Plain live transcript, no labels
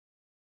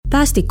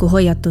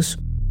Päästikuhoiatus.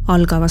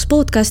 Algavas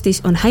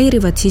podcastis on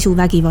häirivat sisu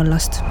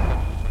vägivallast.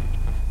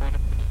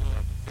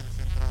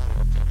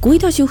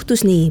 Kuidas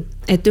juhtus nii,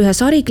 et ühe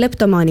sari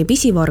kleptomaani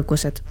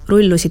pisivargused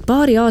rullusid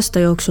paari aasta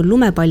jooksul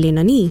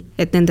lumepallina nii,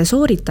 et nende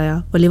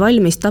sooritaja oli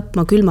valmis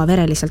tapma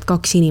külmavereliselt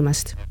 2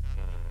 inimest?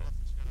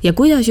 Ja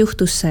kuidas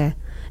juhtus see,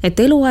 et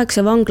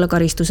eluaegse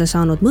vanglakaristuse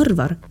saanud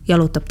mõrvar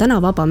jalutab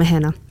täna vaba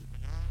mehena?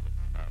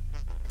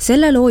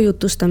 Selle loo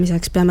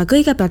jutustamiseks peame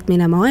kõigepealt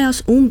minema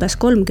ajas umbes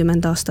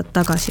 30 aastat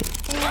tagasi.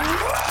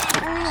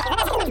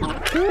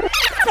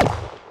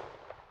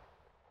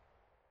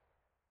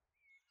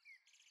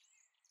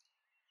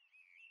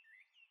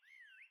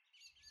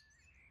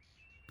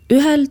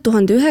 Ühel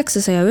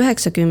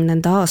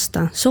 1990.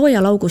 aasta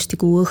soojal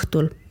augustikuu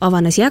õhtul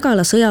avanes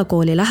Jägala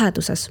sõjakooli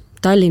läheduses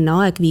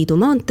Tallinna Aegviidu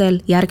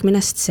maanteel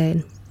järgmine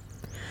stseen.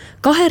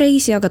 2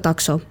 reisijaga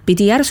takso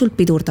pidi järsult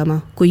pidurdama,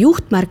 kui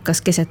juht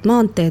märkas keset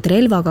maanteed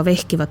relvaga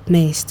vehkivat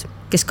meest,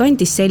 kes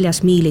kandis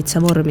seljas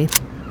miilitsa vormi.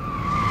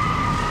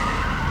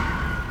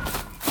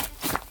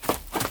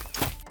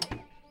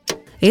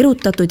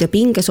 Erutatud ja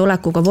pinges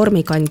olekuga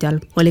vormikandjal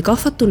oli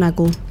kahvatu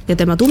nägu ja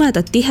tema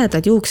tumedad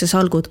tihedad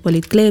juuksesalgud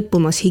olid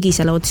kleepumas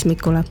higisele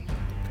otsmikule.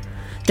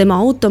 Tema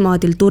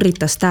automaadil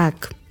turritas tääk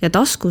ja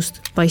taskust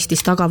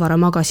paistis tagavara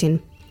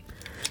magasin.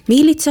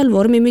 Miilitsal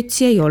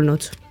vormimütsi ei olnud.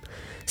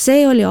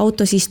 See oli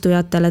autos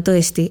istujatele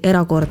tõesti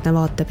erakordne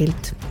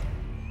vaatepilt.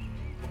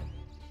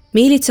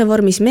 Miilitsa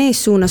vormis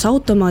mees suunas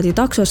automaadi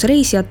taksos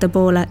reisijate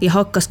poole ja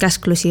hakkas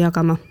käsklusi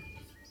jagama.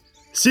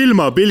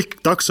 Silmapilk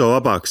takso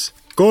vabaks.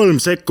 3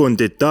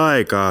 sekundit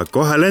aega,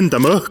 kohe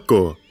lendame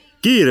õhku.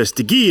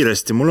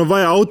 Kiiresti, mul on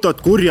vaja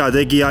autot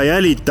kurjategija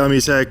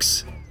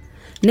jälitamiseks.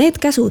 Need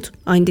käsud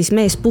andis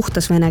mees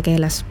puhtas vene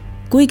keeles,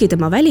 kuigi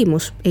tema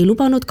välimus ei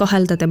lubanud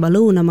kahelda tema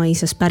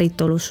lõunamaises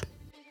päritolus.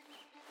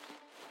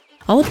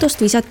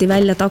 Autost visati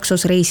välja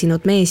taksos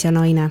reisinud mees ja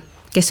naine,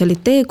 kes olid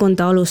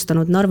teekonda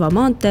alustanud Narva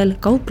maanteel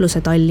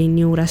kaupluse Tallinn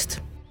juurest.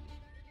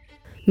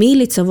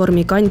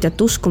 Miilitsavormi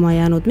kandjat uskuma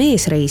jäänud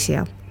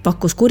meesreisija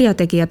pakkus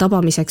kurjategija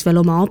tabamiseks veel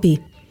oma abi,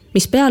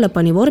 mis peale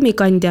pani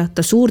vormikandja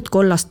ta suurt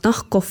kollast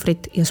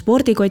nahkkohvrit ja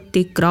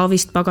spordikotti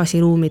kraavist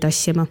pagasiruumi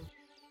tassima.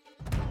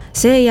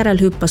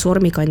 Seejärel hüppas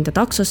vormikandja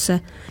taksosse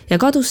ja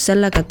kadus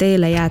sellega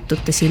teele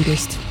jäetute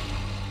silmist.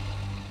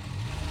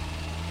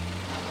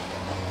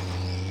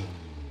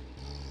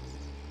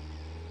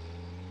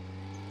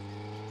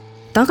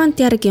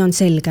 Tagantjärgi on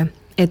selge,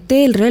 et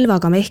teel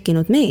relvaga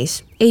vehkinud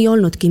mees ei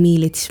olnudki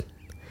miilits.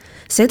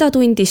 Seda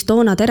tundis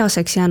toona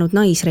teraseks jäänud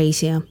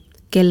naisreisija,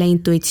 kelle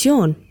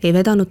intuitsioon ei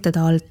vedanud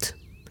teda alt.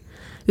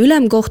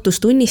 Ülemkohtus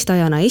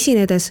tunnistajana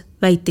esinedes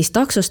väitis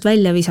taksost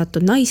välja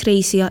visatud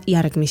naisreisija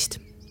järgmist.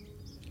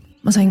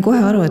 Ma sain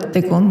kohe aru, et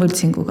tegu on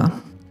võltsinguga.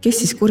 Kes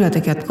siis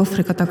kurjategijat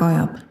kohvriga taga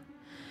ajab?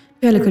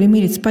 Pealegi oli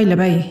miilits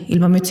paljapäi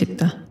ilma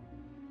mütsita.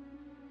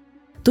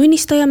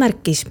 Tunnistaja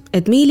märkis,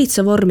 et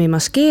miilitsa vormi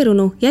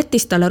maskeerunu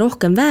jättis talle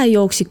rohkem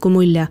väejooksiku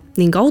mulje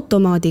ning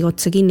automaadi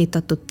otsa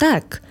kinnitatud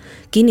tääk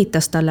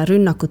kinnitas talle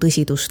rünnaku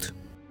tõsidust.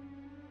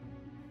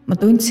 Ma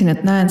tundsin,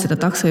 et näen seda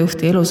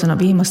taksojuhti elusõna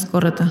viimast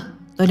korda.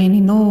 Ta oli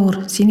nii noor,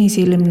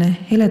 sinisilmne,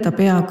 heleda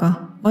peaga,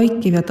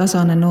 vaikiv ja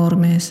tasane noor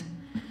mees.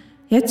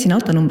 Jätsin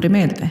autonumbri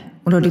meelde.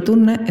 Mul oli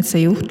tunne, et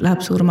see juht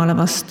läheb surmale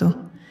vastu.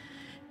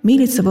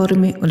 Miilitsa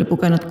vormi oli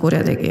pugenud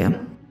kurjategija.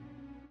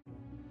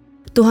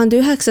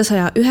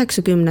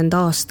 1990.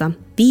 aasta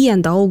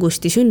 5.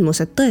 augusti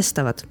sündmused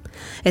tõestavad,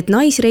 et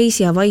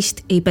naisreisija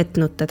vaist ei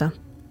petnud teda.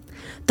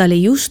 Ta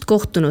oli just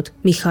kohtunud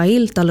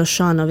Mihhail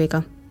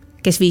Talushanoviga,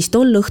 kes viis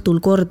tol õhtul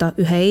korda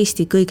ühe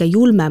Eesti kõige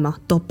julmema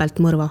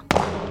topeltmõrva.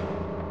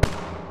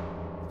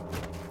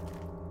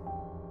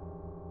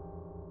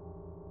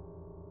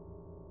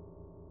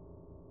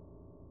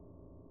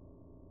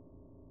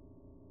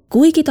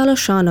 Kuigi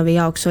Talushanovi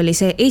jaoks oli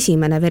see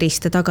esimene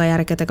veriste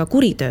tagajärgedega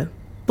kuritöö,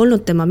 polnud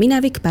tema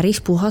minevik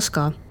päris puhas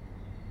ka.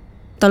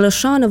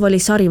 Talushanov oli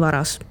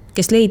sarivaras,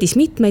 kes leidis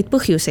mitmeid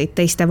põhjuseid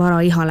teiste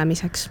vara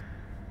ihalemiseks.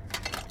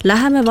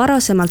 Läheme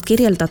varasemalt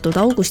kirjeldatud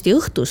augusti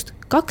õhtust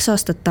 2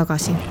 aastat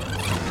tagasi.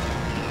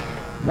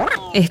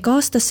 Ehk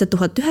aastasse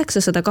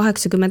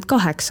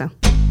 1988,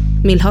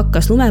 mil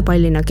hakkas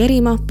lumepallina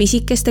kerima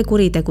pisikeste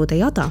kuritegude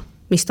jada,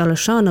 mis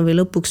Talushanovi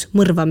lõpuks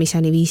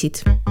mõrvamiseni viisid.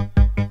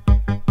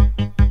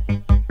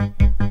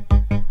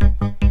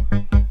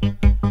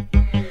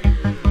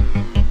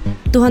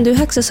 –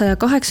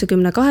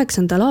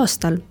 1988.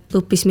 aastal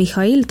õppis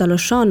Mihhail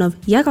Talushanov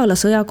Jägala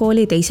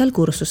sõjakooli 2.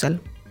 kursusel.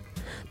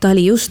 Ta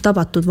oli just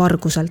tabatud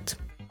varguselt.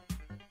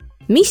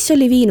 Mis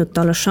oli viinud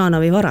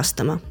Talushanovi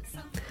varastama?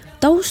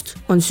 Taust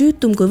on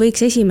süütum, kui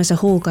võiks esimese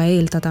hooga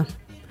eeldada.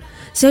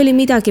 See oli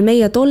midagi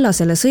meie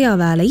tollasele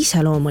sõjaväele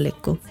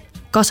iseloomulikku,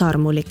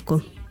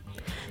 kasarmulikku.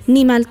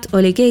 Nimelt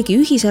oli keegi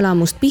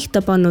ühiselamust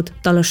pihta pannud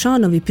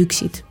Talushanovi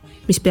püksid,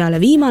 mis peale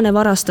viimane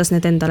varastas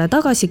need endale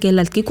tagasi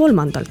kelleltki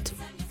kolmandalt.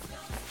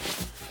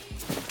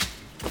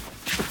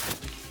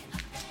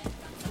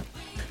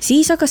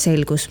 Siis aga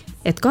selgus,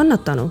 et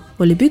kannatanu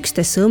oli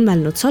pükstesse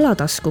õmmelnud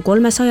salatasku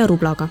 300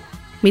 rublaga,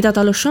 mida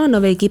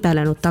Talushanov ei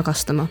kibelenud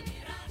tagastama.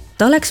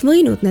 Ta oleks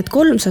võinud need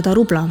 300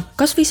 rubla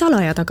kas või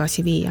salaja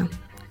tagasi viia,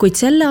 kuid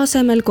selle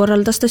asemel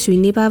korraldas ta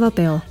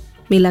sünnipäevapeo,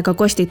 millega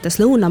kostitas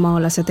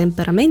lõunamaalase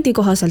temperamendi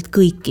kohaselt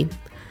kõiki,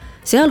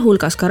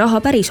 sealhulgas ka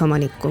raha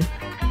pärisomanikku.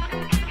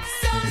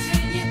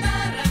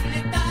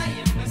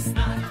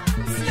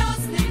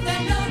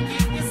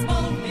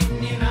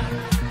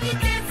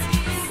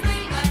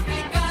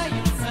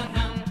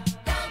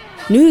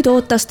 Nüüd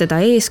ootas teda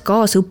ees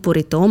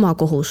kaasõppurite oma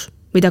kohus,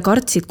 mida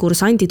kartsid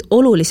kursandid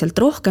oluliselt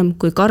rohkem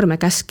kui karme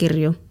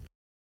käskkirju.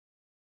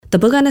 Ta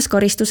põgenes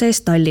karistuse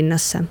eest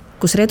Tallinnasse,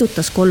 kus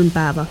redutas 3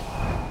 päeva.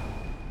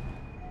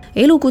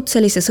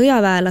 Elukutselise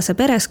sõjaväelase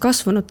peres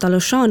kasvanud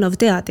Talušanov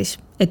teadis,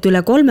 et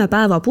üle 3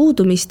 päeva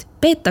puudumist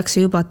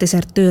peetakse juba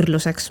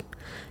desertöörluseks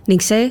ning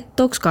see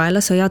tooks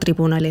kaela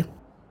sõjatribunali.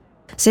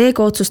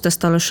 Seega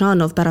otsustas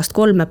Talušanov pärast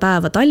 3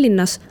 päeva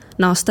Tallinnas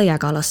naasta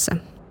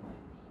Jägalasse.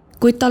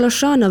 Kuid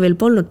Talušanovil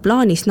polnud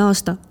plaanis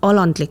naasta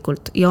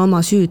alandlikult ja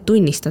oma süüd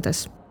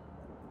tunnistades.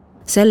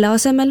 Selle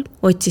asemel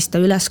otsis ta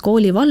üles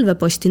kooli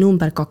valveposti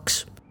number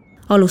 2,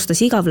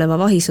 alustas igavleva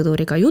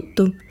vahisõduriga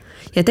juttu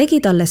ja tegi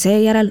talle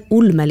seejärel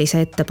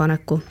ulmelise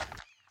ettepaneku.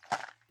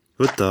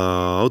 Võta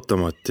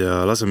automaat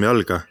ja laseme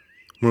jalga.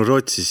 Mul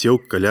Rootsis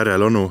jõukal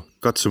järel onu,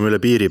 katsume üle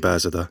piiri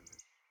pääseda.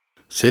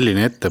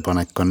 Selline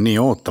ettepanek on nii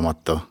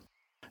ootamatu,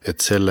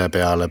 et selle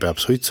peale peab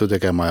suitsu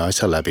tegema ja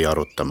asja läbi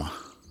arutama.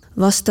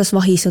 Vastas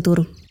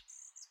vahisõdur.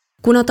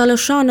 Kuna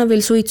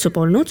Talušanovil suitsu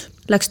polnud,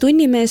 läks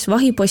tunnimees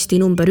vahiposti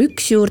number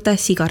 1 juurde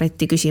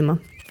sigaretti küsima.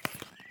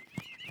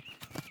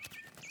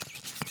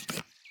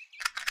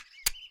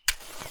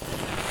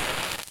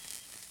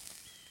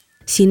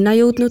 Sinna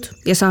jõudnud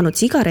ja saanud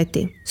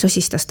sigareti,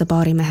 sosistas ta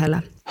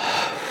baarimehele.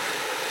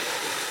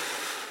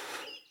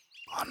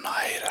 Anna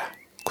häire,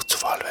 kutsu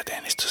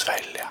valveteenistus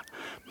välja.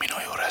 Minu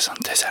juures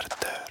on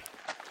desertöör.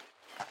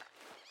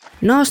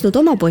 Naasnud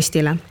oma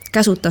postile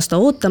käsutas ta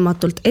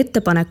ootamatult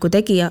ettepaneku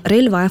tegija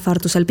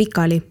relvaähvardusel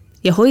pikali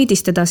ja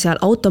hoidis teda seal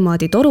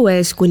automaadi toru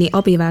ees kuni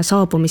abiväe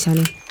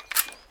saabumiseni.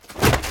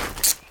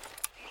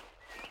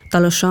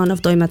 Talušanov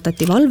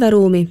toimetati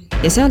valveruumi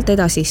ja sealt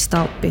edasi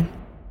staapi.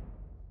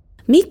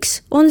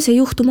 Miks on see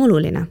juhtum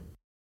oluline?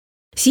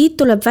 Siit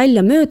tuleb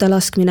välja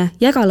möödalaskmine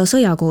Jägala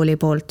sõjakooli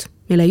poolt,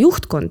 mille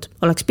juhtkond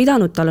oleks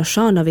pidanud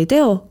Talušanovi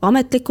teo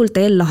ametlikul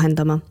teel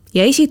lahendama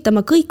ja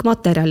esitama kõik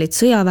materjalid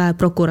sõjaväe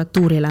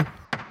prokuratuurile.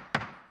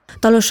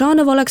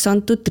 Talušanov oleks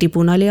antud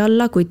tribunali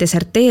alla kui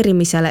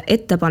deserteerimisele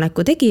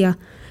ettepaneku tegija,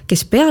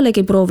 kes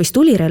pealegi proovis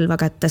tulirelva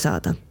kätte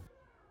saada.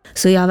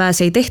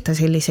 Sõjaväes ei tehta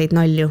selliseid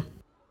nalju.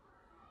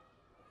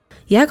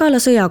 Jägala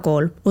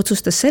sõjakool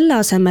otsustas selle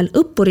asemel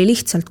õppuri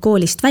lihtsalt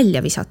koolist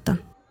välja visata.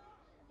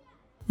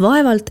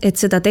 Vaevalt, et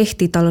seda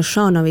tehti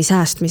Talušanovi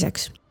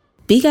säästmiseks.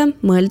 Pigem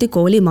mõeldi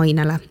kooli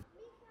mainele.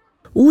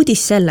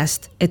 Uudis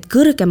sellest, et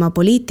kõrgema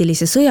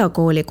poliitilise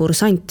sõjakooli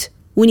kursant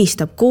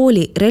unistab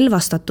kooli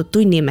relvastatud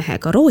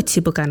tunnimehega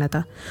Rootsi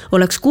põgeneda,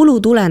 oleks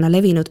kulutulena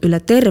levinud üle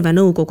terve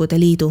Nõukogude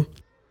Liidu.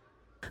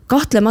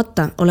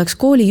 Kahtlemata oleks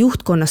kooli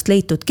juhtkonnast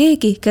leitud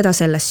keegi, keda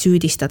selles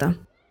süüdistada.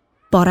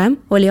 Parem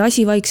oli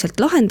asi vaikselt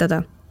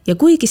lahendada ja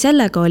kuigi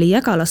sellega oli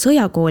Jägala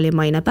sõjakooli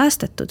maine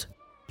päästetud,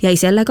 jäi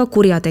sellega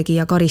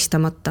kurjategija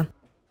karistamata.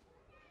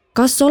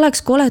 Kas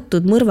oleks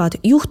koletud mõrvad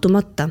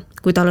juhtumata,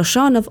 kui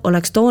Talušanov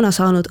oleks toona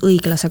saanud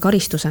õiglase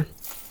karistuse?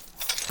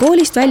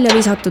 Koolist välja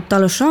visatud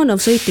Talušanov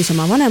sõitis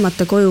oma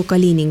vanemate koju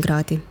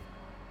Kaliningradi.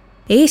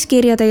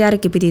 Eeskirjade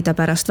järgi pidi ta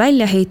pärast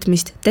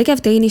väljaheitmist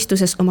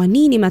tegevteenistuses oma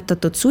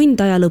niinimetatud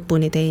sundaja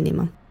lõpuni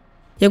teenima.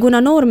 Ja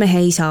kuna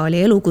noormehe isa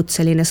oli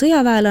elukutseline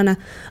sõjaväelane,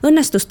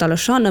 õnnestus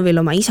Talušanovil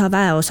oma isa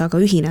väeosaga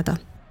ühineda.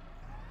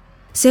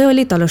 See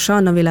oli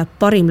Talušanovile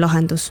parim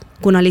lahendus,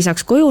 kuna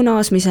lisaks koju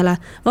naasmisele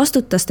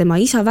vastutas tema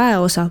isa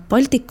väeosa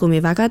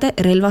Baltikumi vägede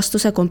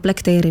relvastuse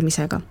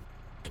komplekteerimisega.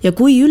 Ja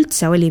kui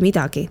üldse oli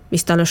midagi,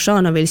 mis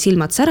Talušanovil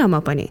silmad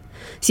särama pani,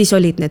 siis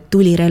olid need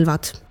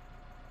tulirelvad.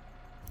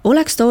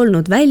 Oleks ta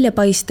olnud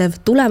väljapaistev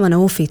tulevane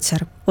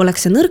ohvitser,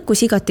 oleks see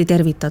nõrkus igati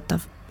tervitatav.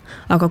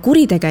 Aga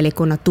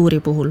kuritegeliku natuuri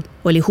puhul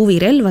oli huvi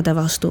relvade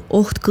vastu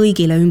oht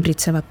kõigile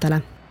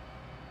ümbritsevatele.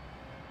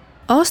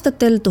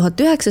 Aastatel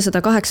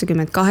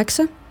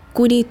 1988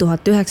 kuni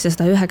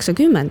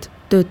 1990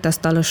 töötas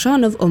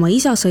Talušanov oma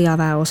isa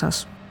sõjaväe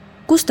osas,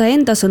 kus ta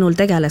enda sõnul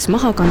tegeles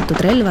mahakantud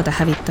relvade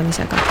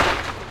hävitamisega.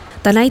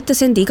 Ta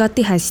näitas end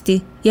igati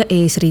hästi ja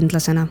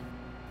eesrindlasena.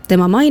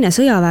 Tema maine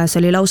sõjaväes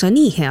oli lausa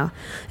nii hea,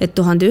 et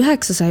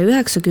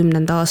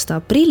 1990. aasta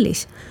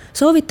aprillis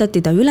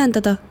soovitati ta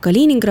ülendada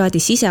Kaliningradi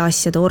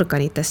siseasjade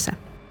organitesse.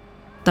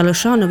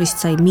 Talušanovist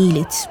sai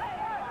miilits.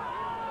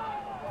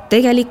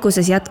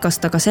 Tegelikkuses jätkas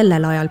ta ka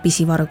sellel ajal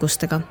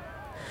pisivargustega.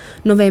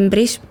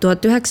 Novembris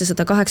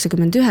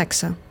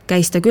 1989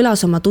 käis ta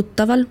külas oma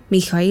tuttaval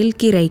Mihhail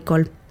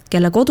Kireikol,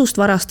 kelle kodust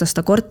varastas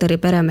ta korteri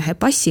peremehe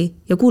passi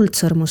ja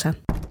kuldsõrmuse.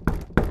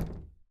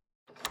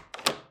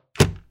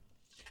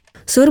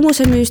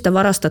 Sõrmuse müüs ta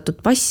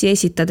varastatud passi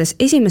esitades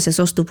esimeses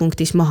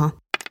ostupunktis maha.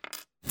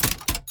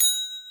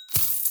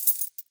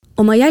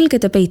 Oma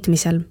jälgede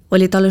peitmisel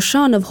oli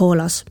Talušanov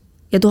hoolas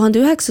ja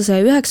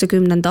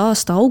 1990.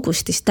 aasta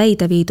augustis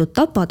täide viidud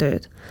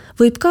tapatööd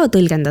võib ka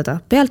tõlgendada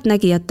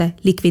pealtnägijate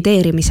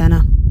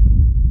likvideerimisena.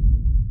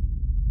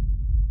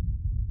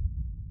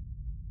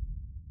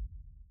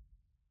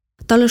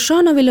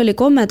 Talušanovil oli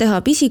komme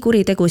teha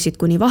pisikuritegusid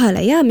kuni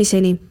vahele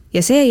jäämiseni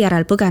ja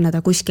seejärel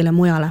põgeneda kuskile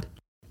mujale.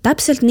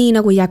 Täpselt nii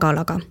nagu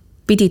Jägalaga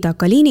pidi ta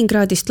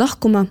Kaliningradist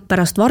lahkuma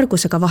pärast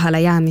vargusega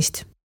vahele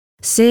jäämist.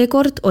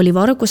 Seekord oli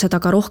varguse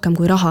taga rohkem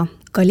kui raha.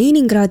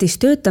 Kaliningradis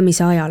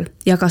töötamise ajal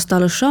jagas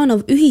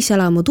Talušanov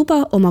ühiselamu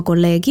tuba oma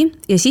kolleegi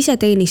ja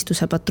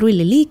siseteenistuse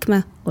patrulli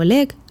liikme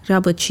Oleg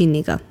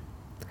Rabotšiniga.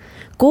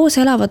 Koos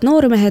elavad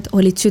noormehed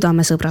olid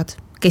südamesõbrad,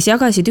 kes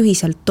jagasid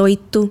ühiselt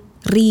toitu,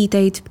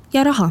 riideid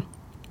ja raha.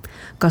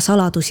 Ka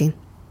saladusi.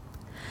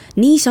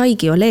 Nii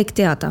saigi Oleg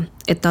teada,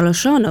 et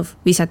Talušanov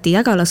visati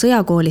Jägala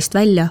sõjakoolist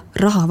välja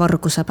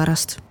rahavarguse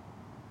pärast.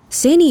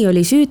 Seni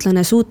oli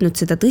süüdlane suutnud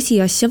seda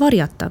tõsiasja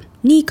varjata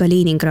nii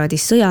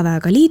Kaliningradis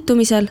sõjaväega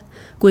liitumisel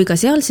kui ka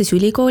sealses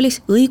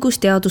ülikoolis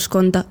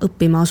õigusteaduskonda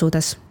õppima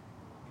asudes.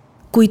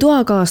 Kui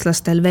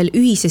toakaaslastel veel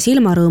ühise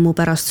silmarõõmu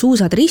pärast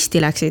suusad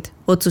risti läksid,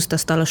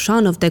 otsustas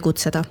Talušanov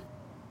tegutseda.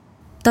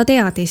 Ta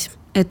teadis,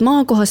 et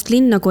maakohast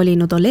linna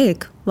kolinud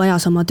Oleg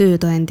vajas oma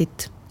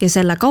töötõendit ja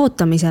selle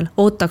kaotamisel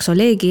ootaks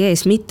Olegi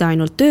ees mitte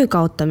ainult töö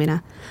kaotamine,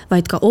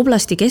 vaid ka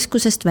oblasti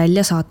keskusest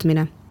välja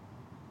saatmine.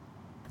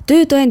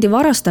 Töötõendi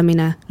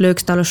varastamine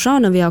lööks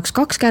Talušanovi jaoks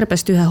 2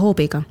 kärbest ühe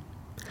hoobiga.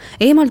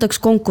 Eemaldaks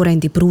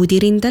konkurendi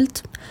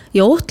pruudirindelt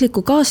ja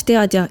ohtliku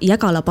kaasteadja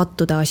Jägala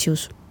pattude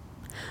asjus.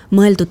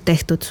 Mõeldud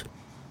tehtud.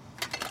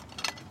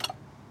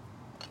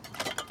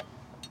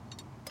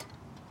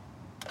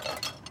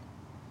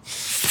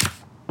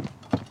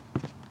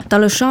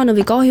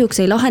 Talušanovi kahjuks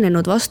ei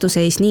lahenenud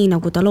vastuseis nii,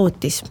 nagu ta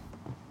lootis.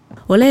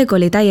 Oleg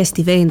oli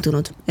täiesti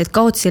veendunud, et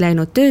kaotsi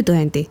läinud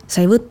töötõendi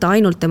sai võtta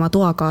ainult tema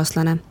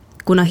toakaaslane,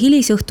 kuna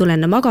hilisõhtul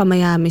enne magama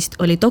jäämist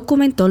oli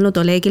dokument olnud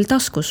Olegil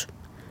taskus.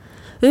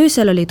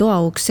 Öösel oli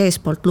toauks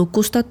seespoolt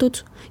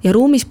lukustatud ja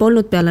ruumis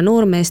polnud peale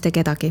noormeeste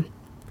kedagi.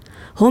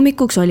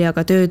 Hommikuks oli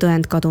aga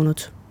töötõend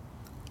kadunud.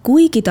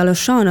 Kuigi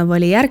Talušanov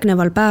oli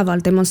järgneval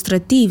päeval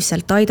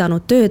demonstratiivselt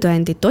aidanud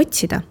töötõendit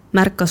otsida,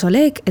 märkas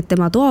Oleg, et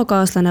tema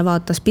toakaaslane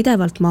vaatas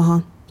pidevalt maha,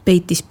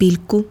 peitis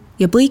pilku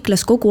ja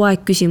põikles kogu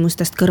aeg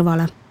küsimustest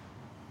kõrvale.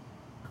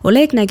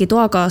 Oleg nägi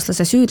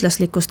toakaaslase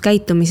süüdlaslikust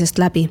käitumisest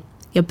läbi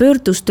ja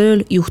pöördus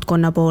tööl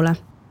juhtkonna poole,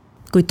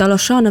 kuid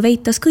Talušanov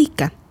eitas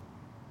kõike.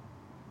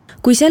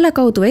 Kui selle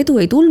kaudu edu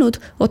ei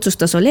tulnud,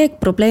 otsustas Oleg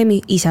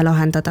probleemi ise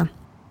lahendada.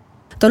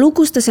 Ta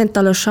lukustas end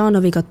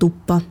Talušanoviga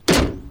tuppa,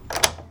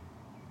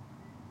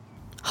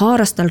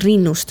 haaras tal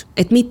rinnust,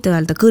 et mitte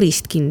öelda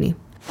kõrist kinni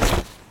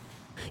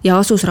ja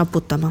asus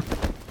raputama.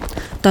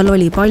 Tal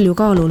oli palju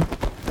kaalul,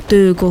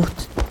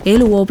 töökoht,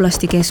 elu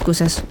oblasti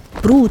keskuses,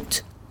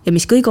 pruut ja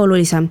mis kõige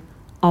olulisem,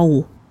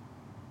 au.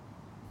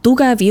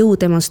 Tugev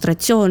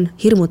jõudemonstratsioon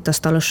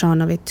hirmutas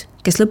Talušanovit,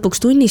 kes lõpuks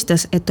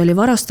tunnistas, et oli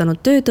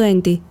varastanud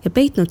töötõendi ja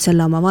peitnud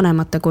selle oma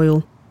vanemate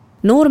koju.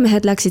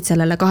 Noormehed läksid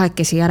sellele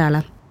kahekesi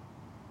järele.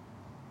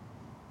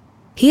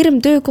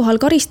 Hirm töökohal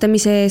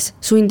karistamise ees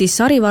sundis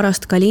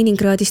sarivarast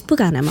Kaliningradist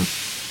põgenema.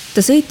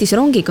 Ta sõitis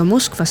rongiga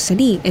Moskvasse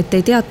nii, et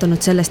ei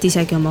teatanud sellest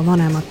isegi oma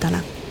vanematele.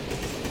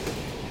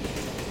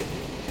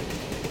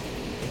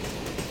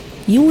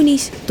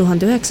 Juunis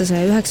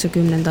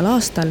 1990.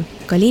 aastal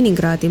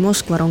Kaliningradi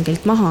Moskva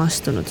rongilt maha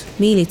astunud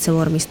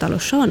miilitsavormis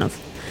Talušanov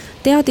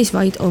teadis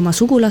vaid oma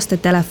sugulaste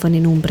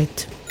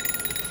telefoninumbrit.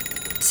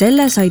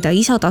 Selle sai ta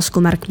isa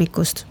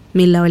taskumärkmikust,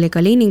 mille oli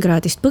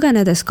Kaliningradist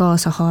põgenedes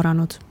kaasa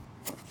haaranud.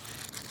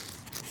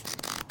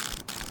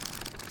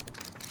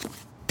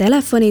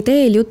 Telefoni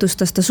teel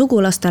jutustas ta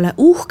sugulastele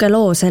uhke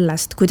loo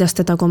sellest, kuidas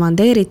teda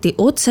komandeeriti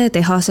otse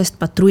tehasest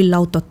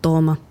patrullautot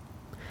tooma.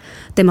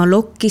 Tema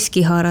lokkis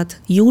kiharad,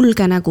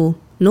 julge nägu,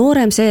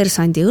 noorem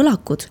seersandi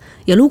õlakud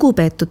ja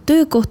lugupeetud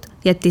töökoht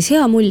jättis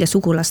hea mulje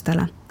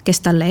sugulastele, kes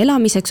talle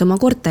elamiseks oma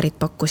korterit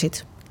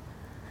pakkusid.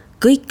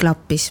 Kõik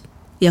klappis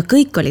ja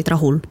kõik olid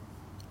rahul.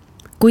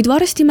 Kuid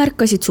varsti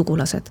märkasid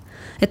sugulased,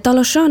 et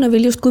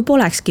Talušanovil justkui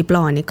polekski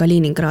plaani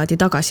Kaliningradi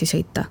tagasi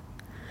sõita.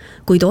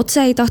 Kuid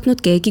otse ei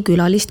tahtnud keegi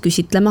külalist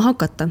küsitlema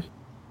hakata.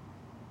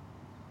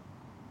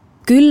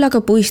 Küll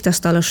aga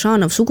puistas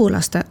Talušanov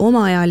sugulaste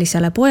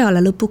omaealisele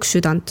pojale lõpuks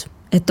südant,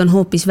 et on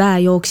hoopis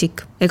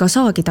väejooksik ega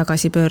saagi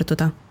tagasi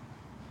pöörduda.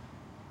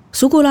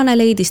 Sugulane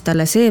leidis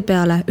talle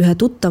seepeale ühe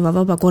tuttava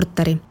vaba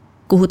korteri,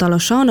 kuhu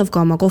Talušanov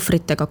ka oma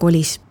kohvritega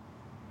kolis.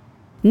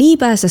 Nii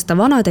pääses ta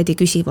vanatädi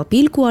küsiva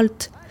pilgu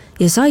alt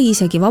ja sai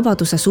isegi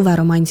Vabaduse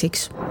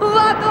suveromansiks.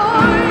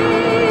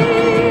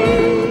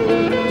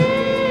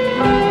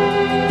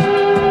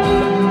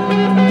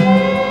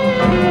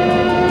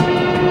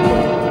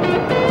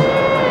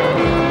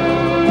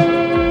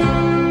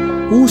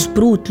 Uus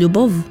pruut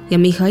Ljubov ja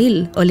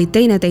Mihhail olid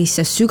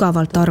teineteisse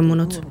sügavalt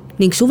armunud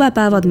ning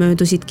suvepäevad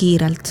möödusid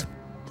kiirelt.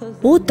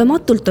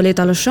 Ootamatult oli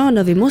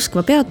Talušanovi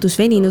Moskva peatus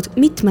veninud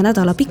mitme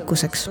nädala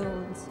pikkuseks.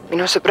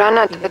 Minu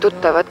sõbrannad ja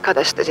tuttavad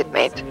kadestasid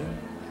meid.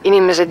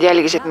 Inimesed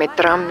jälgisid meid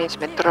trammis,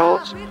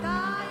 metroos.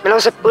 Me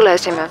lausa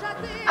põlesime,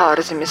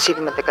 haarasime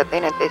silmadega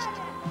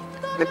teineteist.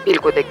 Me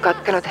pilgud ei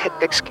katkenud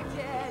hetkekski.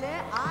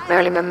 Me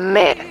olime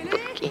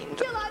meeletult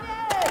kiindunud.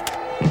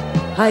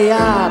 А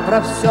я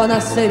про все на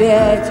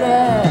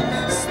свете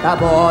с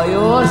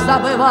тобою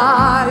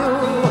забываю.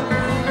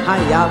 А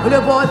я в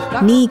любовь...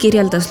 Nii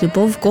kirjeldas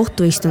Ljubov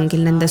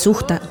kohtuistungil nende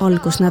suhte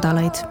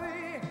algusnädalaid.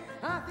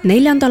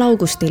 4.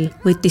 augustil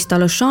võttis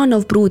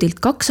Talošanov pruudilt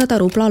 200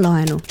 rubla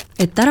laenu,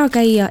 et ära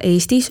käia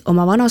Eestis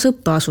oma vanas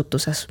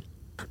õppeasutuses.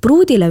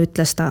 Pruudile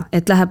ütles ta,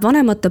 et läheb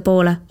vanemate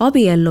poole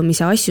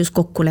abiellumise asjus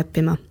kokku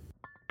leppima.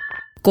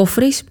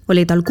 Kohvris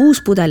oli tal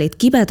 6 pudelit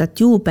kibedat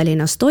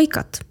juubelina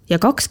stoikat ja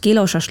 2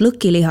 kilo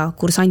šašlõkiliha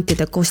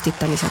kursantide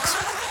kostitamiseks.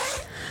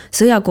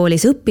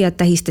 Sõjakoolis õppijad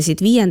tähistasid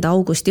 5.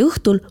 augusti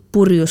õhtul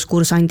purjus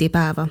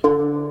kursandipäeva.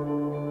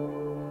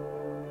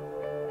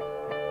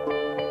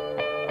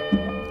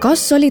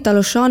 Kas oli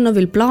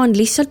Talošanovil plaan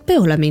lihtsalt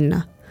peole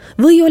minna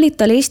või olid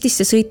tal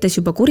Eestisse sõites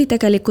juba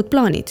kuritegelikud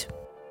plaanid?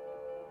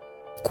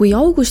 Kui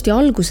augusti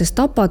alguses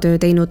tapatöö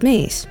teinud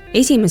mees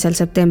 1.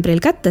 septembril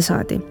kätte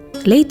saadi,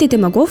 leiti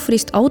tema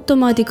kohvrist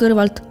automaadi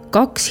kõrvalt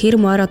 2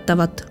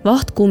 hirmuäratavat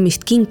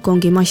vahtkummist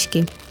King-Kongi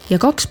maski ja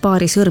 2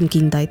 paari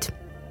sõrmkindaid.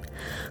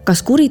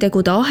 Kas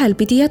kuritegude ahel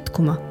pidi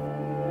jätkuma?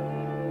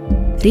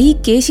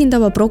 Riiki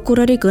esindava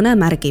prokuröri kõne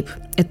märgib,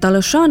 et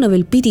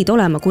Talošanovil pidid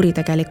olema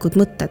kuritegelikud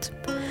mõtted.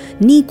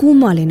 Nii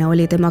kummaline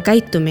oli tema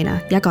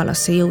käitumine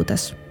Jägalasse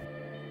jõudes.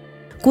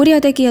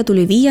 Kurjategija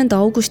tuli 5.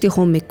 augusti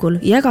hommikul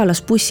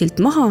Jägalas bussilt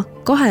maha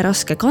 2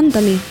 raske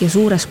kandami ja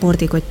suure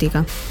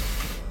spordikotiga.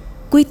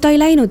 Kuid ta ei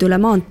läinud üle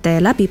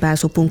maantee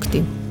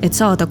läbipääsupunkti, et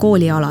saada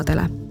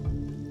koolialadele.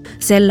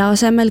 Selle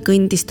asemel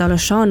kõndis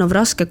Talošanov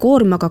raske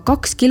koormaga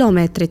 2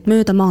 kilomeetrit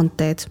mööda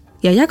maanteed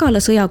ja Jägala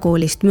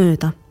sõjakoolist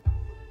mööda.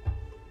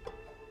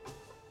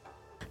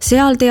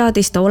 Seal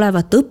teadis ta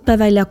olevat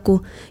õppeväljaku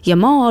ja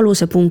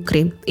maa-aluse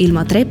punkri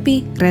ilma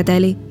trepi,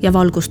 redeli ja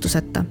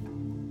valgustuseta.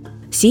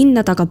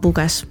 Sinna taga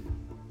puges.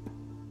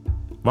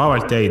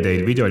 Vaevalt jäi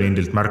teil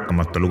videolindilt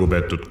märkamata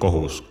lugupeetud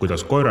kohus,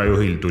 kuidas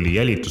koerajuhil tuli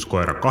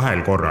jälituskoera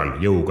 2 korral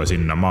jõuga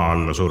sinna maa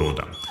alla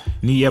suruda.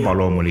 Nii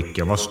ebaloomulik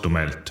ja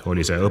vastumeelt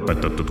oli see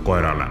õpetatud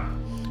koerale.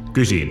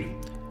 Küsin,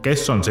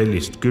 kes on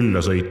sellist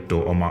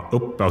küllasõitu oma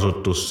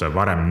õppeasutusse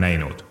varem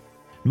näinud?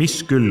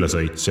 Mis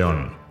küllasõit see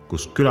on,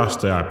 kus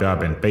külastaja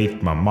peab end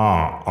peitma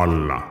maa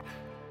alla?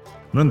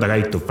 Nõnda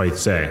käitub vaid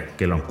see,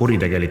 kel on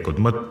kuritegelikud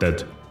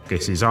mõtted,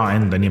 kes ei saa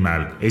enda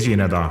nimel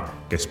esineda,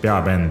 kes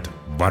peab end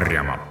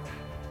varjama.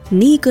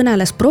 Nii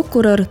kõneles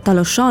prokurör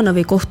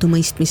Talošanovi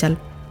kohtumõistmisel.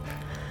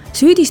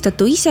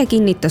 Süüdistatu ise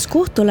kinnitas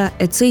kohtule,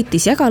 et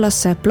sõitis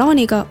Jägalasse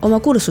plaaniga oma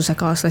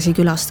kursusekaaslasi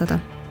külastada.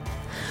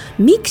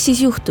 Miks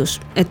siis juhtus,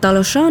 et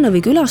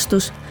Talošanovi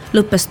külastus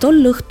lõppes tol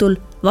õhtul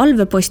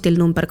valvepostil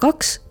number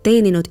 2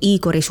 teeninud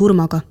Igori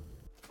surmaga?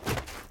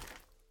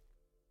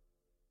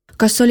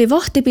 Kas oli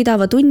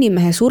vahtipidava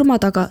tunnimehe surma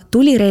taga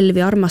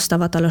tulirelvi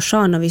armastava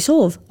Talošanovi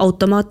soov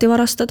automaati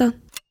varastada?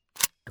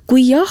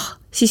 Kui jah,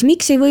 siis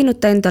miks ei võinud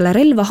ta endale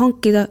relva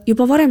hankida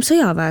juba varem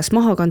sõjaväes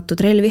maha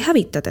kantud relvi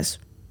hävitades?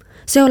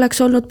 See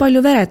oleks olnud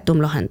palju veretum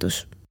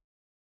lahendus.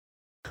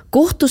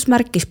 Kohtus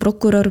märkis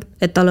prokurör,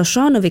 et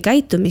Talošanovi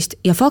käitumist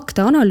ja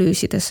fakte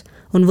analüüsides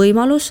on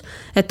võimalus,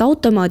 et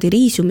automaadi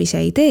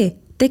riisumise idee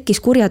tekkis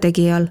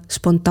kurjategijal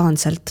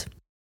spontaanselt.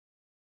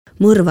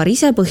 Mõrvar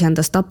ise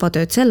põhjendas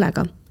tapatööd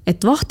sellega,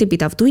 et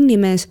vahtipidav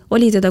tunnimees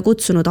oli teda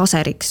kutsunud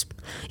aseriks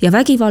ja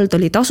vägivald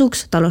oli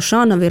tasuks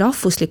Talošanovi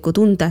rahvusliku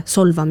tunde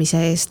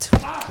solvamise eest.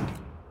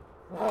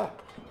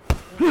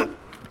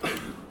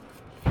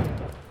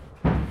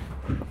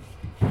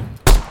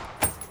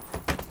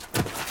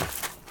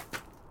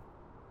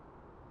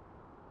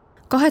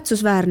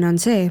 Kahetsusväärne on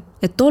see,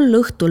 et tol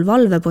õhtul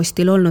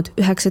valvepostil olnud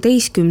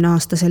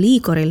 19-aastasel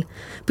Igoril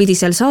pidi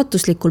sel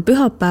saatuslikul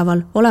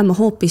pühapäeval olema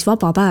hoopis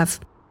vaba päev.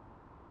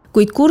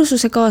 Kuid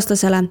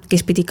kursusekaaslasele,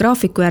 kes pidi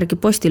graafiku järgi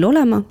postil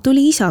olema,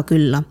 tuli isa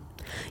külla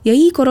ja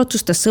Igor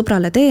otsustas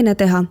sõbrale teene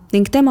teha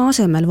ning tema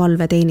asemel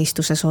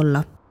valveteenistuses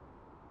olla.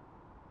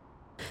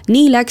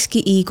 Nii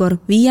läkski Igor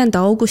 5.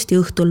 augusti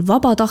õhtul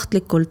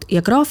vabatahtlikult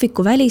ja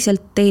graafiku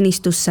väliselt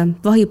teenistusse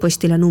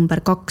vahipostile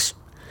number 2,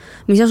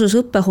 mis asus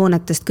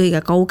õppehoonetest kõige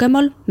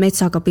kaugemal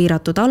metsaga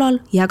piiratud alal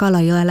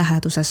Jägala jõe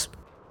läheduses.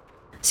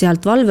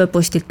 Sealt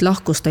valvepostilt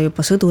lahkus ta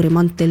juba sõduri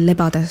mantlil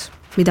lebades,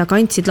 mida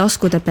kandsid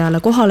laskude peale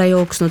kohale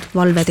jooksnud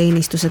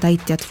valveteenistuse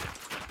täitjad.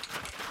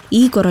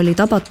 Igor oli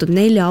tabatud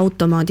 4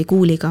 automaadi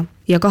kuuliga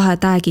ja 2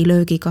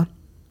 täägilöögiga.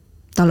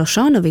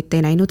 Talošanovit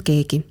ei näinud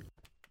keegi.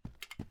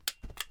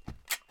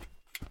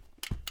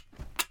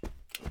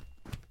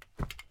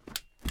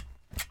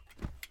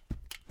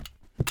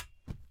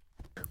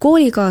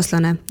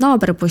 Koolikaaslane,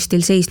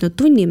 naaberpostil seisnud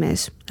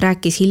tunnimees,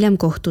 rääkis hiljem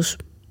kohtus.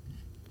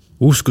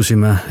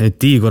 Uskusime,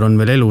 et Igor on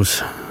veel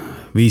elus.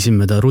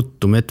 Viisime ta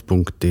ruttu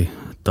medpunkti.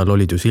 Tal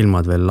olid ju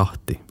silmad veel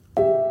lahti.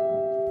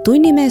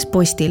 Tunnimees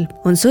postil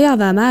on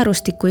sõjaväe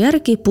määrustiku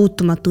järgi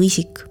puutumatu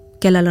isik,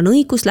 kellel on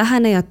õigus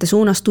lähenejate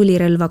suunas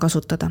tulirelva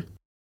kasutada.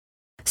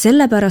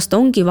 Sellepärast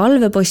ongi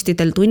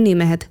valvepostidel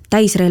tunnimehed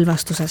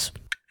täisrelvastuses.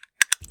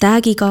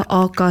 Täägiga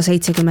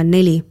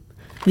AK-74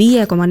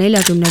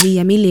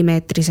 5,45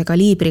 millimeetrise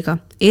kaliibriga,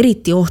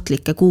 eriti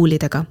ohtlike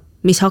kuulidega,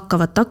 mis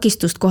hakkavad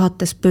takistust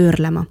kohates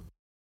pöörlema.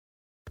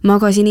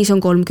 Magasinis on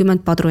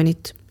 30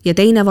 padrunit ja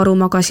teine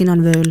varumagasin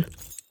on vööl.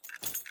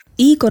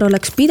 Igor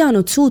oleks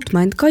pidanud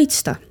suutma end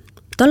kaitsta.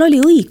 Tal oli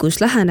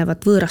õigus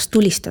lähenevat võõrast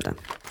tulistada.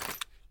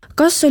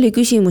 Kas oli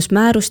küsimus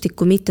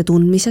määrustikku mitte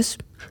tundmises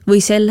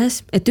või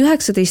selles, et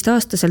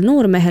 19-aastasel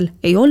noormehel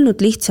ei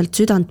olnud lihtsalt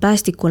südant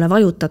päästikule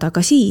vajutada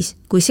ka siis,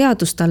 kui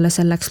seadus talle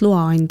selleks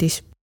loa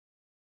andis?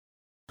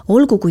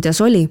 Olgu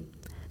kuidas oli,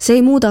 see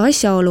ei muuda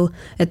asjaolu,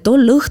 et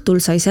tol õhtul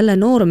sai selle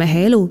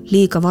noormehe elu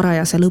liiga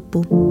varajase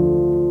lõpu.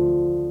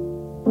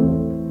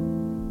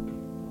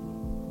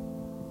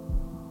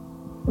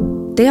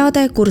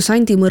 Teade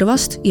kursandi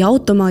mõrvast ja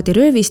automaadi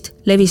röövist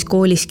levis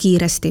koolis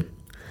kiiresti.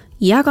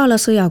 Jägala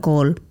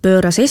sõjakool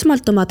pööras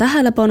esmalt oma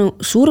tähelepanu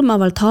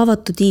surmavalt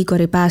haavatud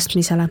Igori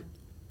päästmisele.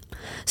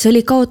 See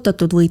oli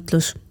kaotatud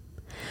võitlus.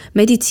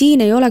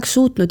 Meditsiin ei oleks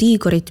suutnud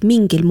Igorit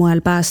mingil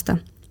moel päästa,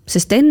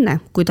 sest enne,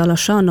 kui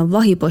Talošanov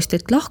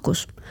vahipostilt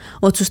lahkus,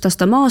 otsustas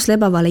ta maas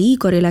lebavale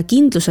Igorile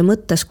kindluse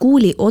mõttes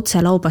kuuli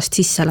otse laubast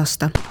sisse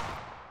lasta.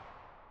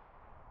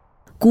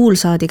 Kuul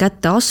saadi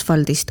kätte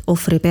asfaldist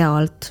ohvri pea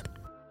alt.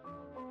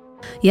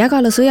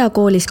 Jägala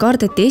sõjakoolis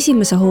kardeti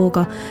esimese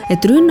hooga,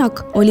 et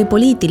rünnak oli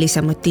poliitilise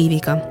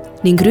motiiviga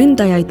ning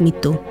ründajaid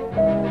mitu.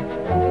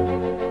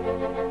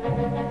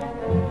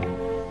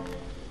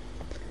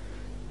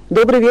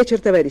 Добрый вечер,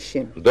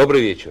 товарищи.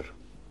 Добрый вечер.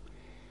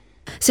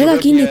 Seda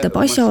kinnitab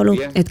asjaolu,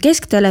 et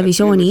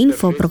Kesktelevisiooni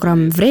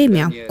infoprogramm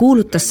Vremja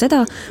kuulutas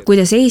seda,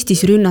 kuidas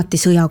Eestis rünnati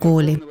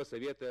sõjakooli.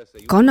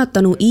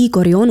 Kannatanu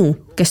Igori onu,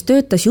 kes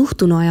töötas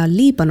juhtunu ajal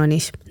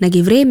Liibanonis,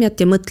 nägi Vremjat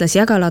ja mõtles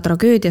Jägala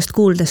tragöödiast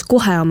kuuldes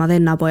kohe oma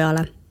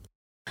vennapojale.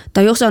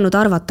 Ta ei osanud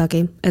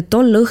arvatagi, et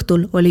tol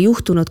õhtul oli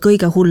juhtunud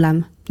kõige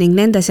hullem ning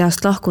nende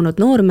seast lahkunud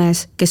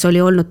noormees, kes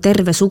oli olnud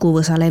terve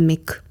suguvõsa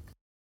lemmik.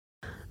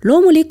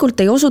 Loomulikult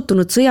ei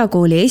osutunud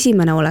sõjakooli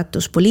esimene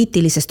oletus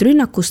poliitilisest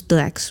rünnakust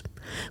tõeks,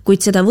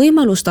 kuid seda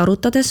võimalust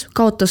arutades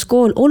kaotas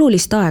kool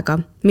olulist aega,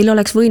 mil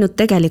oleks võinud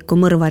tegelikku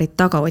mõrvarit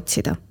taga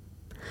otsida.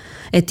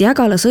 Et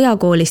Jägala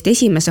sõjakoolist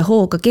esimese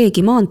hooga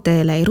keegi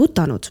maanteele ei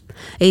rutanud,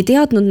 ei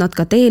teadnud nad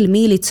ka teel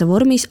miilitsa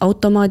vormis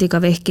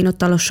automaadiga vehkinud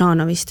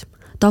Talošanovist,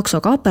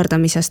 takso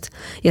kaaperdamisest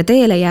ja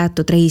teele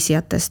jäetud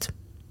reisijatest.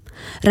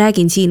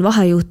 Räägin siin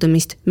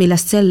vahejuhtumist,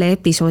 millest selle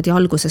episoodi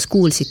alguses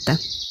kuulsite.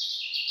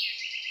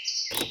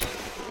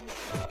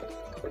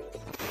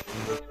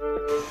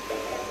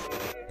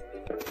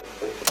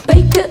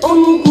 Päike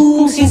on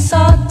kuum, siin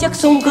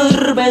saatjaks on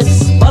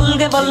kõrbes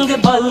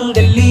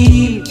valge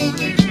liil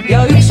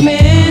ja üks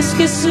mees,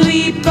 kes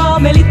sõib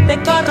kaamelite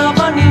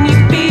karavanini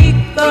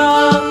pikka.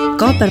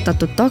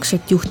 Kaaperdatud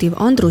taksot juhtiv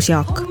Andrus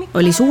Jaak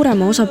oli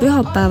suurema osa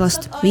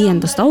pühapäevast 5.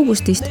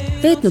 augustist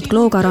veetnud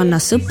Klooga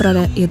rannas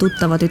sõprade ja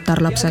tuttava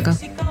tütarlapsega.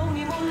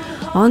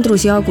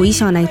 Andrus Jaagu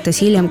isa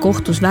näitas hiljem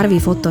kohtus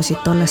värvifotosid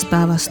tollest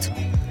päevast.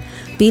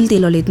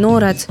 Pildil olid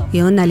noored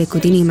ja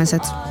õnnelikud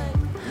inimesed.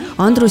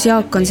 Andrus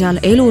Jaak on seal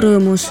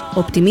elurõõmus,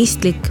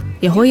 optimistlik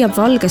ja hoiab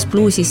valges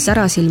pluusis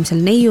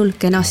särasilmsel neiul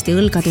kenasti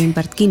õlgade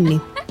ümbert kinni.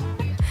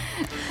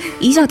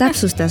 Isa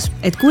täpsustas,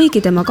 et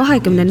kuigi tema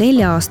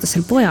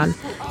 24-aastasel pojal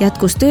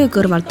jätkus töö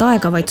kõrvalt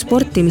aega vaid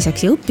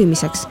sportimiseks ja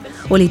õppimiseks,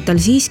 olid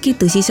tal siiski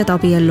tõsised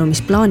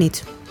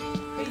abiellumisplaanid.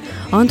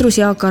 Andrus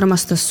Jaak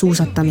armastas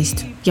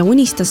suusatamist ja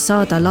unistas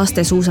saada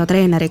laste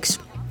suusatreeneriks.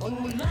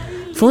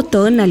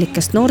 Foto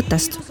õnnelikest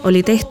noortest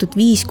oli tehtud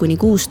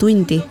 5-6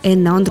 tundi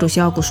enne Andrus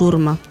Jaagu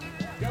surma.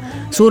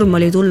 Surm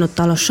oli tulnud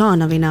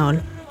Talošanovi näol,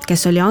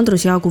 kes oli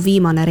Andrus Jaagu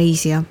viimane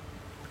reisija.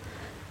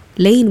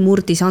 Lein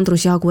murdis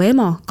Andrus Jaagu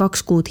ema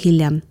 2 kuud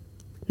hiljem.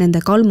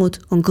 Nende kalmud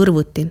on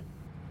kõrvuti.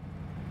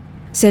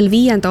 Sel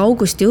 5.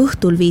 augusti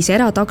õhtul viis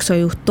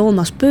erataksojuht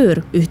Toomas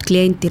Pöör üht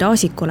klienti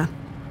Raasikule.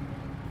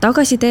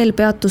 Tagasiteel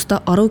peatus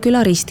ta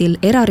Aruküla ristil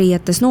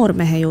erariietes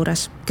noormehe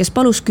juures, kes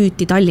palus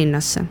küüti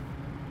Tallinnasse.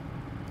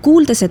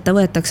 Kuuldes, et ta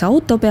võetakse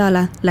auto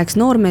peale, läks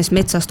noormees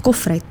metsast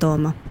kohvreid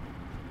tooma.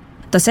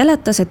 Ta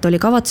seletas, et oli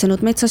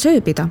kavatsenud metsas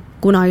ööbida,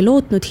 kuna ei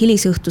lootnud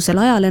hilisõhtusel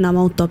ajal enam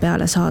auto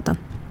peale saada.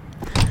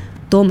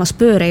 Toomas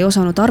Pöör ei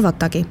osanud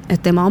arvatagi,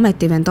 et tema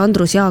ametivend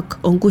Andrus Jaak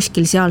on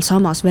kuskil seal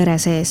samas vere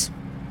sees.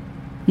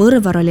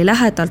 Mõrvar oli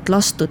lähedalt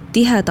lastud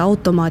tiheda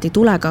automaadi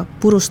tulega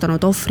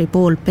purustanud ohvri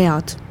pool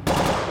pead.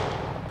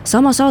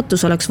 Sama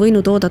saatus oleks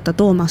võinud oodata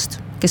Toomast,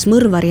 kes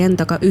mõrvari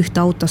endaga ühte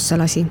autosse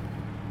lasi.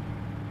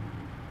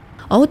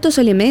 Autos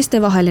oli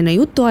meestevaheline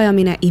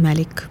jutuajamine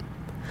imelik.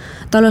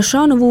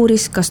 Talošanov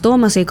uuris, kas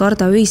Toomas ei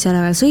karda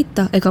öisele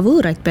sõita ega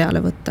võõraid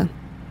peale võtta.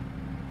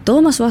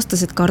 Toomas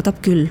vastas, et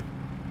kardab küll.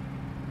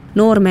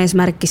 Noormees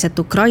märkis, et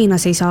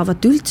Ukrainas ei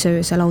saavat üldse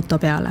öösel auto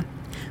peale,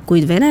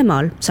 kuid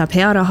Venemaal saab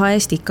hea raha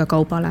eest ikka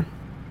kaubale.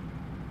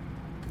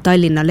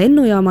 Tallinna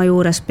lennujaama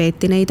juures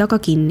peeti neid aga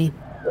kinni.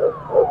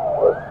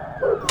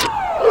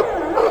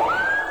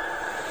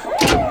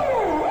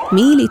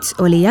 Miilits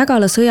oli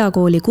Jägala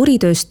sõjakooli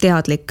kuritööst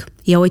teadlik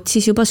ja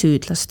otsis juba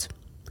süüdlast.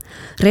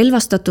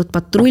 Relvastatud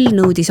patrull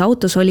nõudis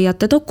autos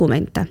olijate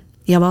dokumente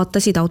ja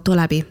vaatasid auto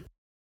läbi.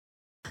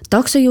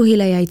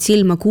 Taksojuhile jäid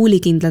silma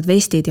kuulikindlad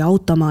vestid ja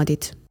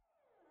automaadid.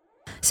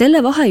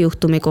 Selle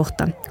vahejuhtumi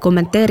kohta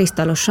kommenteeris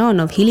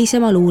Talušanov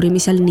hilisemal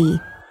uurimisel nii.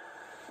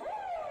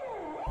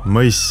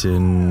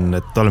 Mõistsin,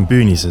 et olen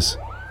püünises.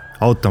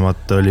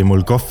 Automaat oli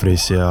mul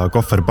kohvris ja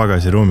kohver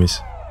pagasiruumis.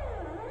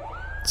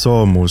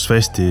 Soomus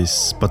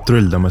vestis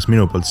patruldamas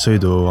minu poolt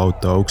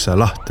sõiduauto ukse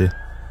lahti.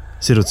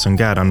 Sirutasin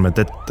käärandmed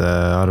ette,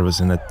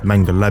 arvasin, et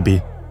mäng on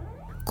läbi.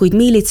 Kuid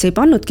miilits ei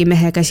pannudki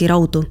mehe käsi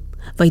raudu,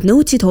 vaid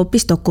nõudsid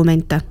hoopis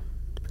dokumente.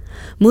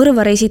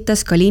 Mõrvar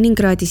esitas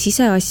Kaliningradi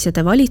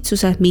siseasjade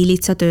valitsuse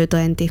miilitsa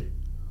töötõendi.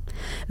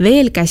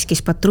 Veel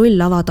käskis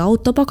patrull avada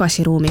auto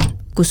pagasiruumi,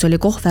 kus oli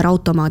kohver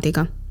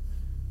automaadiga.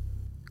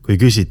 Kui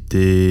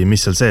küsiti,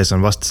 mis seal sees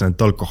on, vastasin,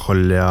 et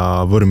alkohol ja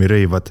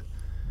võrmirõivad.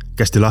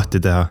 Kästi lahti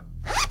teha.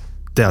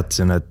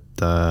 Teadsin,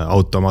 et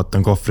automaat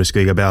on kohvris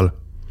kõige peal.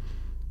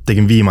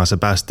 Tegin viimase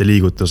pääste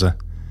liigutuse.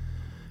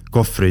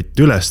 Kohvrit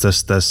üles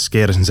tõstes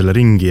keerasin selle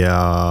ringi ja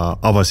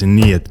avasin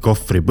nii, et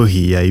kohvri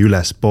põhi jäi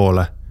üles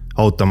poole.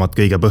 Automaat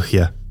kõige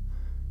põhja.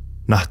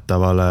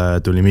 Nähtavale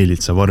tuli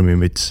miilitsa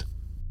vormimüts.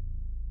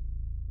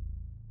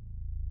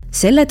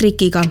 Selle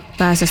trikiga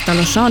pääses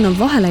Talušanov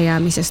vahele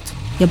jäämisest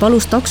ja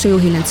palus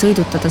taksojuhil end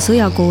sõidutada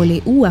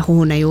sõjakooli uue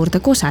hoone juurde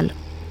Kosel.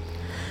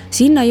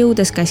 Sinna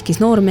jõudes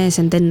käskis noormees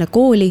end enne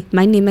kooli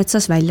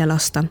Männimetsas välja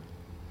lasta.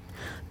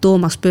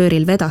 Toomas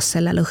Pööril vedas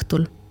sellel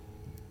õhtul.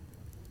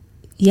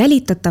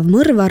 Jälitatav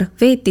mõrvar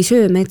veeti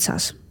söö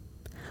metsas.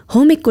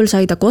 Hommikul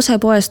sai ta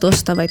Kosepoest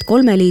osta vaid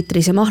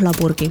 3-liitrise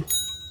mahlapurgi.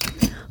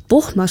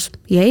 Pohmas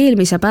ja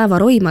eelmise päeva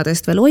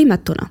roimadest veel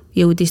oimetuna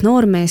jõudis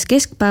noormees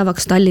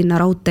keskpäevaks Tallinna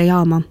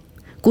raudteejaama,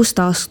 kus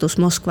ta astus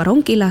Moskva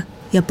rongile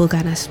ja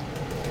põgenes.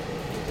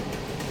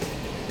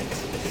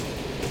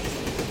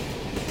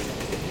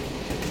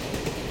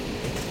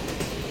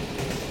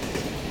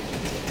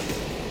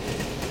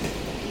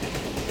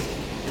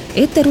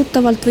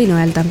 Etteruttavalt võin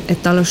öelda,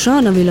 et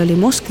Talušanovil oli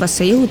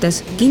Moskvasse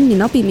jõudes kinni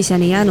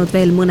nabimiseni jäänud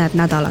veel mõned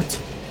nädalad.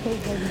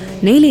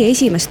 4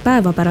 esimest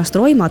päeva pärast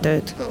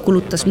roimatööd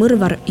kulutas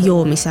mõrvar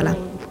joomisele.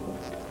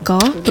 Ka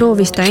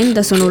proovis ta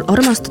enda sõnul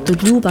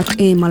armastatud Ljubat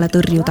eemale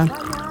tõrjuda.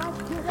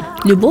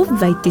 Ljubov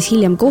väitis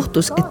hiljem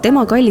kohtus, et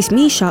tema kallis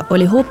Miša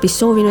oli hoopis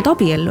soovinud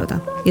abielluda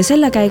ja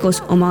selle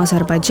käigus oma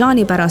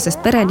Aserbaidžaani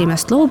pärasest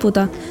perenimest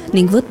loobuda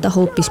ning võtta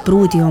hoopis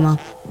pruudi oma.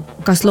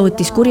 Kas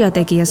lootis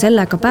kurjategija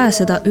sellega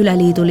pääseda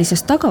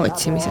üleliidulisest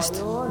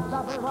tagaotsimisest?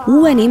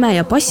 Uue nime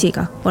ja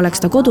passiga oleks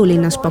ta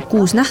kodulinnas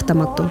Bakuus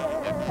nähtamatu.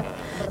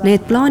 Need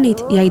plaanid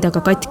jäid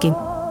aga katki.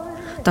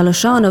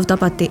 Talušanov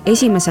tabati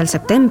 1.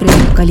 septembril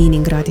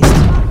Kaliningradist.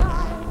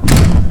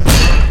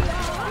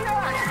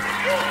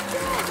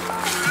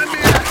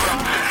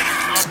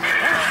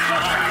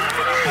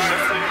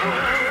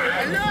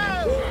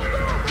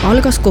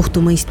 Algas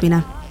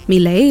kohtumõistmine,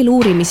 mille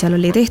eeluurimisel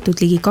oli tehtud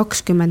ligi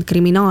 20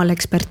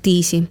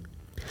 kriminaalekspertiisi.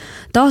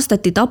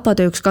 Taastati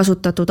tapatööks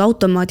kasutatud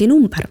automaadi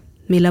number,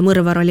 mille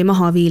mõrvar oli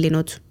maha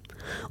viilinud.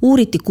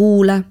 Uuriti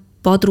kuule,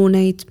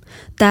 padruneid,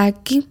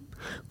 tääki,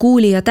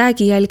 kuuli ja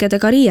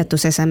täägijälgedega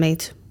riietusesemeid.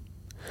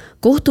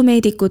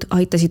 Kohtumeedikud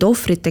aitasid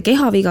ohvrite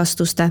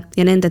kehavigastuste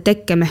ja nende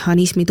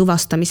tekkemehhanismi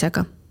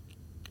tuvastamisega.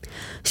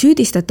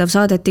 Süüdistatav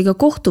saadeti ka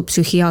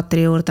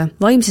kohtupsühhiaatri juurde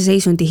vaimse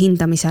seisundi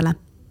hindamisele.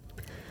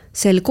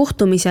 Sel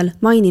kohtumisel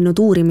maininud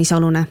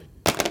uurimisalune.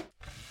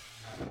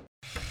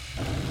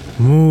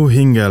 Mu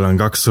hingel on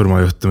 2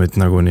 surmajuhtumit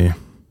nagunii.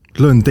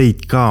 Lõn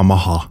teid ka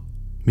maha.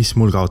 Mis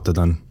mul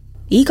kaotada on?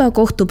 Iga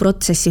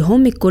kohtuprotsessi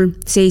hommikul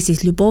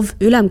seisis Ljubov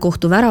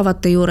ülemkohtu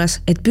väravate juures,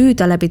 et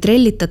püüda läbi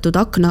trellitatud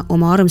akna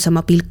oma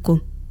armsama pilku.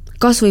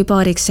 Kas või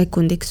paariks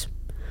sekundiks.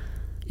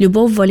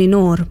 Ljubov oli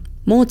noor,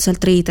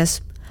 moodsalt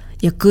riides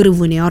ja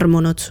kõrvuni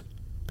armunud.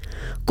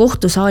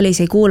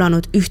 Kohtusaalis ei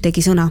kuulanud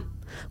ühtegi sõna.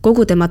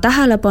 Kogu tema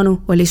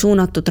tähelepanu oli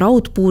suunatud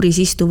raudpuuris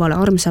istuvale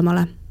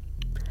armsamale.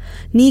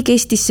 Nii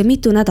kestis see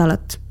mitu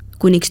nädalat,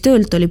 kuniks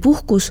töölt oli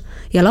puhkus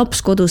ja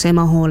laps kodus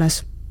ema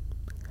hooles.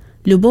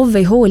 Ljubov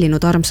ei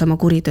hoolinud armsama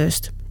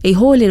kuritööst, ei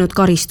hoolinud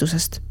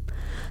karistusest.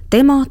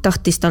 Tema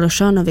tahtis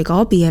Talušanoviga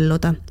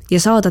abielluda ja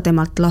saada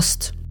temalt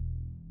last.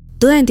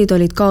 Tõendid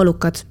olid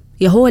kaalukad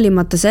ja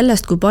hoolimata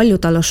sellest, kui palju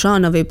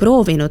Talušanov ei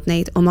proovinud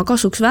neid oma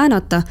kasuks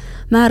väänata,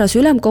 määras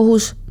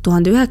ülemkohus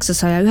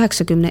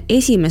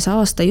 1991.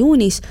 aasta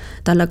juunis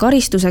talle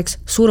karistuseks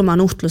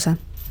surmanuhtluse.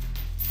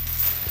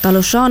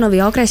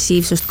 Talušanovi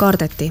agressiivsust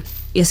kardeti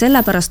ja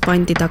sellepärast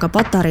pandi ta ka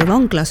Patarei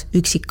vanglas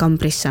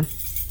üksikkambrisse.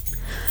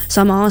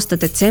 Sama aasta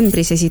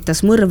detsembris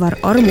esitas mõrvar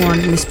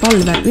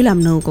armuandmispalve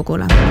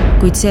ülemnõukogule,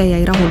 kuid see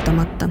jäi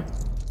rahuldamata.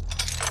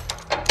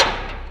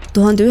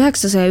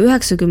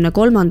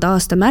 1993.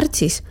 aasta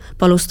märtsis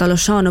palus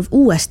Talušanov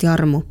uuesti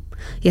armu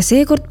ja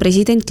seekord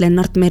president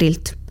Lennart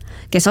Merilt,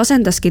 kes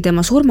asendaski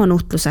tema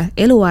surmanuhtluse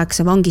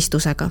eluaegse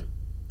vangistusega.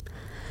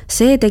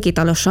 See tegi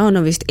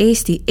Talušanovist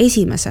Eesti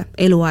esimese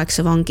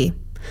eluaegse vangi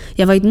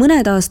ja vaid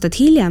mõned aastad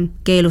hiljem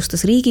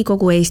keelustas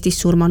Riigikogu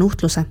Eestis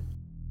surmanuhtluse.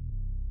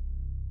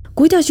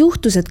 Kuidas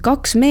juhtus, et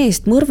 2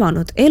 meest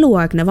mõrvanud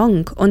eluaegne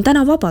vang on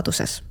täna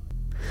vabaduses?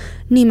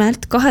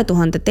 Nimelt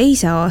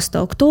 2002.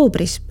 aasta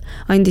oktoobris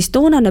andis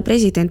toonane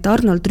president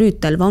Arnold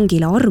Rüütel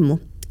vangile armu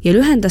ja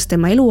lühendas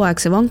tema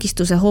eluaegse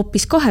vangistuse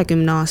hoopis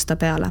 20 aasta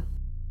peale.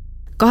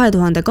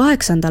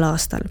 2008.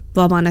 aastal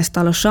vabanes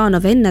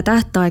Talošanov enne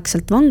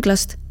tähtaegselt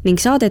vanglast ning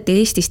saadeti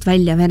Eestist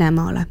välja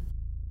Venemaale.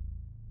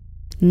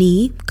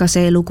 Nii ka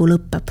see lugu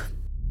lõpeb.